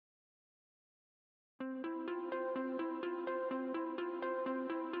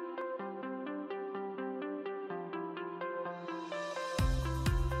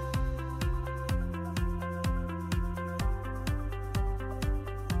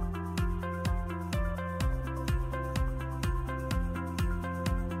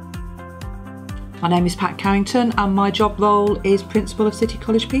My name is Pat Carrington and my job role is Principal of City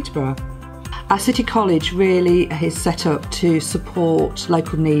College Peterborough. Our City College really is set up to support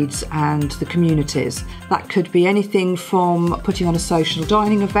local needs and the communities. That could be anything from putting on a social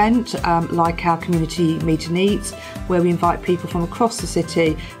dining event like our community meet and eat, where we invite people from across the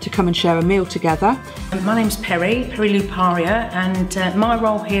city to come and share a meal together. My name's Perry Luparia, and my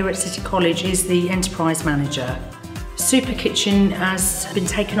role here at City College is the Enterprise Manager. Super Kitchen has been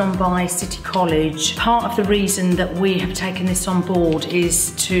taken on by City College. Part of the reason that we have taken this on board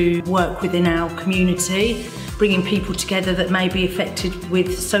is to work within our community, bringing people together that may be affected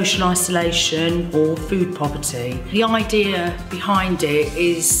with social isolation or food poverty. The idea behind it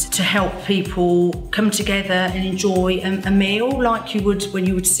is to help people come together and enjoy a meal like you would when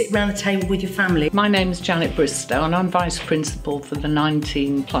you would sit around the table with your family. My name is Janet Bristow and I'm Vice Principal for the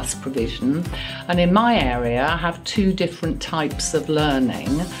 19 Plus provision, and in my area I have two different types of learning.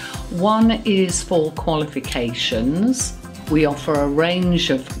 One is for qualifications. We offer a range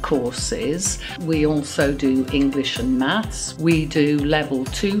of courses. We also do English and maths. We do level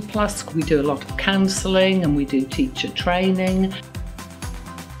 2+. We do a lot of counselling and we do teacher training.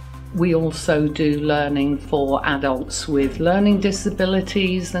 We also do learning for adults with learning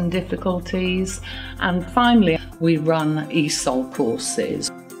disabilities and difficulties. And finally, we run ESOL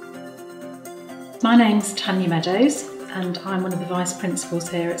courses. My name's Tanya Meadows and I'm one of the Vice Principals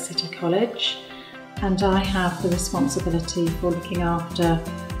here at City College. And I have the responsibility for looking after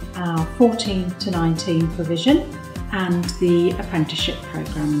our 14 to 19 provision and the apprenticeship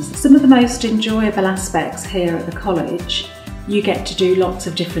programmes. Some of the most enjoyable aspects here at the college, you get to do lots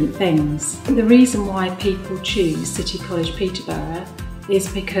of different things. The reason why people choose City College Peterborough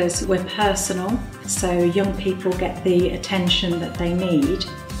is because we're personal, so young people get the attention that they need.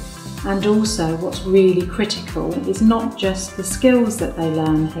 And also what's really critical is not just the skills that they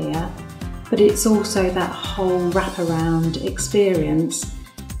learn here, but it's also that whole wraparound experience.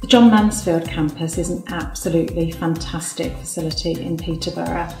 The John Mansfield campus is an absolutely fantastic facility in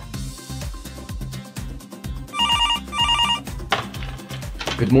Peterborough.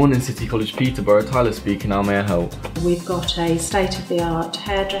 Good morning, City College Peterborough. Tyler speaking, how may I help? We've got a state-of-the-art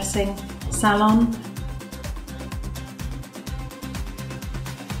hairdressing salon.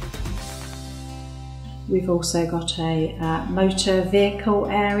 We've also got a motor vehicle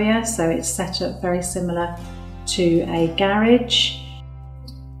area, so it's set up very similar to a garage.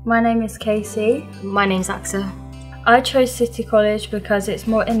 My name is Casey. My name's Axa. I chose City College because it's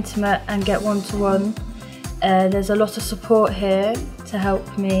more intimate and get one-to-one. There's a lot of support here to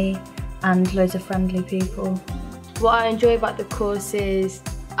help me and loads of friendly people. What I enjoy about the course is,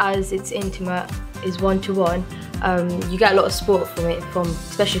 as it's intimate, is one-to-one. You get a lot of support from it,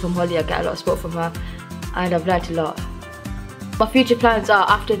 especially from Holly. I get a lot of support from her. And I've learnt a lot. My future plans are,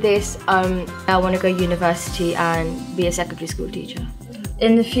 after this, I want to go to university and be a secondary school teacher.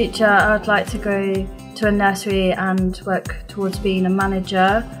 In the future, I would like to go to a nursery and work towards being a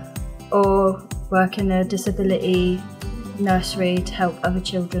manager, or work in a disability nursery to help other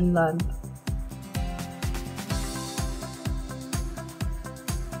children learn.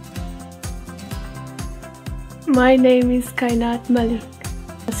 My name is Kainat Malik.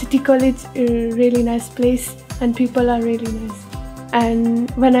 City College is a really nice place and people are really nice.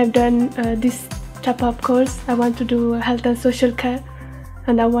 And when I've done this top-up course, I want to do health and social care,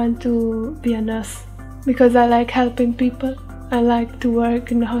 and I want to be a nurse because I like helping people. I like to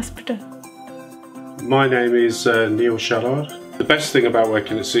work in a hospital. My name is Neil Shallard. The best thing about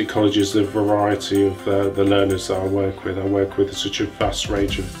working at City College is the variety of the learners that I work with. I work with such a vast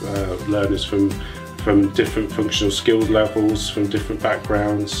range of learners from different functional skills levels, from different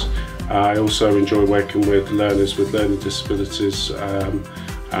backgrounds. I also enjoy working with learners with learning disabilities,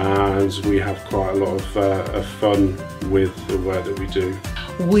 and we have quite a lot of fun with the work that we do.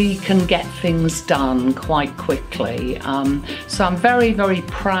 We can get things done quite quickly, so I'm very, very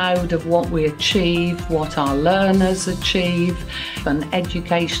proud of what we achieve, what our learners achieve. And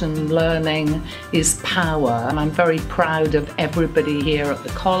education and learning is power, and I'm very proud of everybody here at the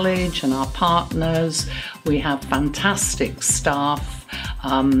college and our partners. We have fantastic staff.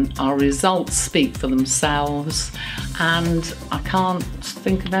 Our results speak for themselves, and I can't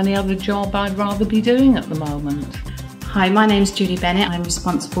think of any other job I'd rather be doing at the moment. Hi, my name's Julie Bennett. I'm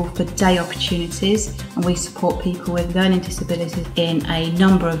responsible for day opportunities, and we support people with learning disabilities in a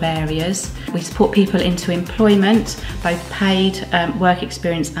number of areas. We support people into employment, both paid work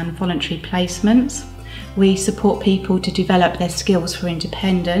experience and voluntary placements. We support people to develop their skills for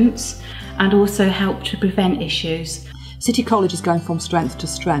independence and also help to prevent issues. City College is going from strength to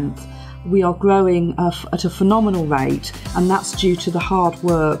strength. We are growing at a phenomenal rate, and that's due to the hard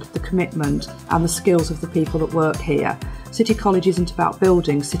work, the commitment and the skills of the people that work here. City College isn't about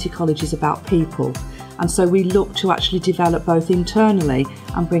buildings, City College is about people. And so we look to actually develop both internally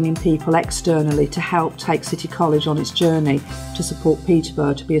and bring in people externally to help take City College on its journey to support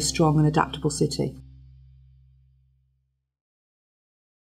Peterborough to be a strong and adaptable city.